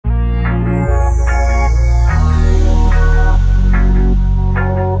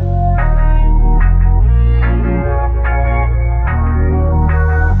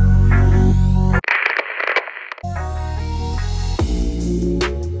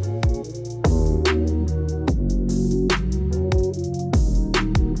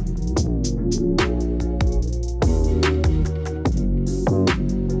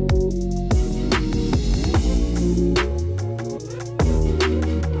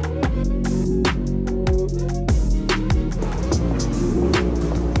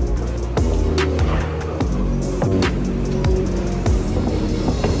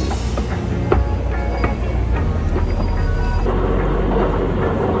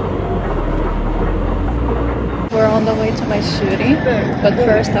the way to my shooting, but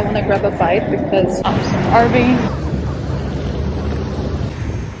first I want to grab a bite because I'm starving.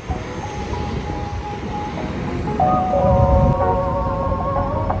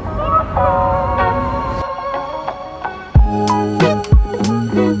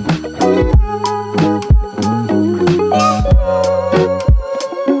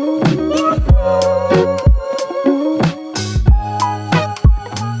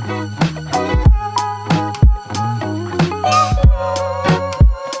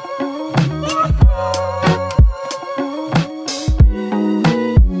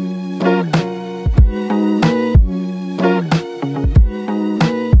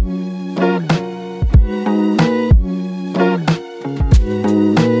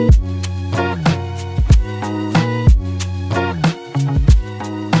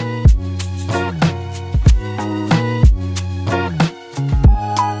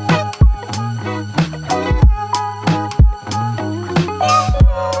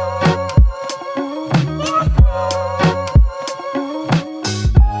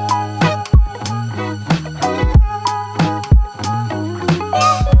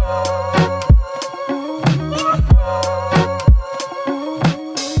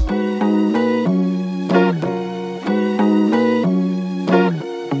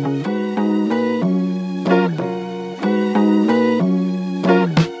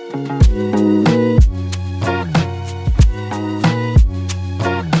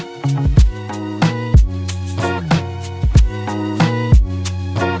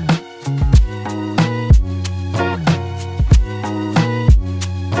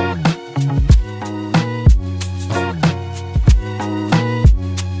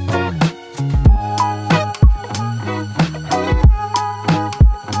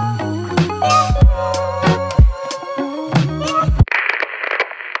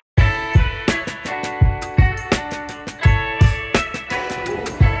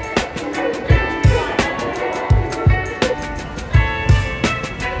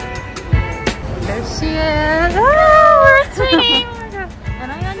 She is. Oh, we're twinning. Am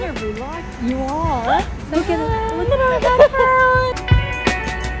I on your vlog? You are. Look at our background.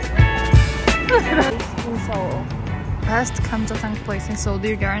 In Seoul. Best kamjatang place in Seoul. Do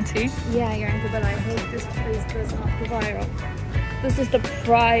you guarantee? Yeah, I guarantee, but I hope this place does not go viral. This is the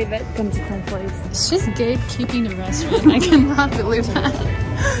private kamjatang place. She's gatekeeping the restaurant. I cannot believe that.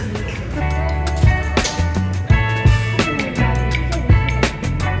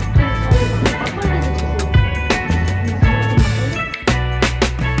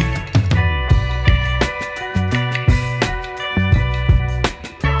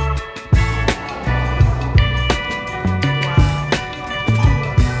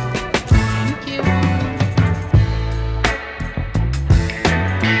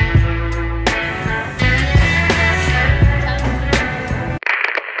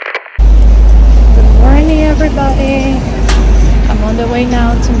 Everybody, I'm on the way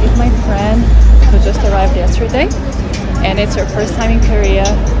now to meet my friend who just arrived yesterday, and it's her first time in Korea.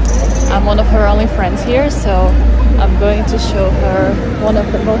 I'm one of her only friends here, so I'm going to show her one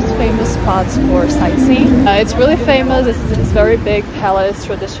of the most famous spots for sightseeing. It's really famous. It's this very big palace,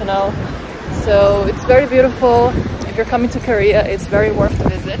 traditional, so it's very beautiful. If you're coming to Korea, it's very worth the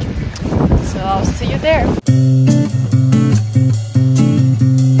visit. So I'll see you there.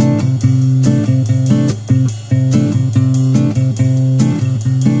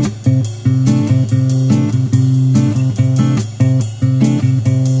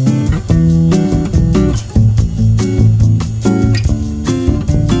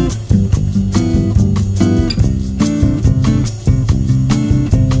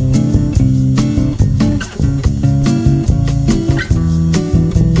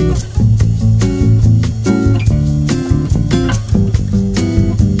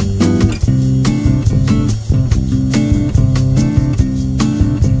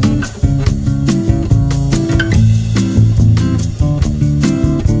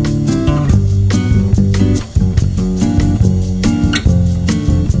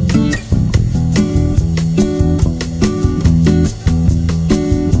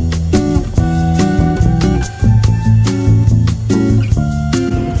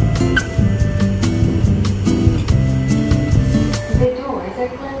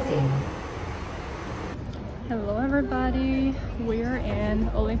 We're in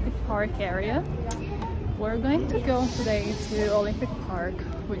Olympic Park area. We're going to go today to Olympic Park,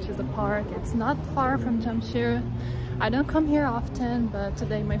 which is a park. It's not far from Jamshir. I don't come here often, but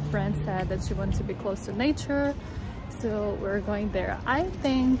today my friend said that she wants to be close to nature, so we're going there. I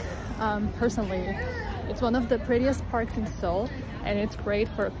think personally it's one of the prettiest parks in Seoul. and it's great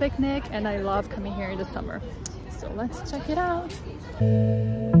for a picnic, and I love coming here in the summer. So let's check it out.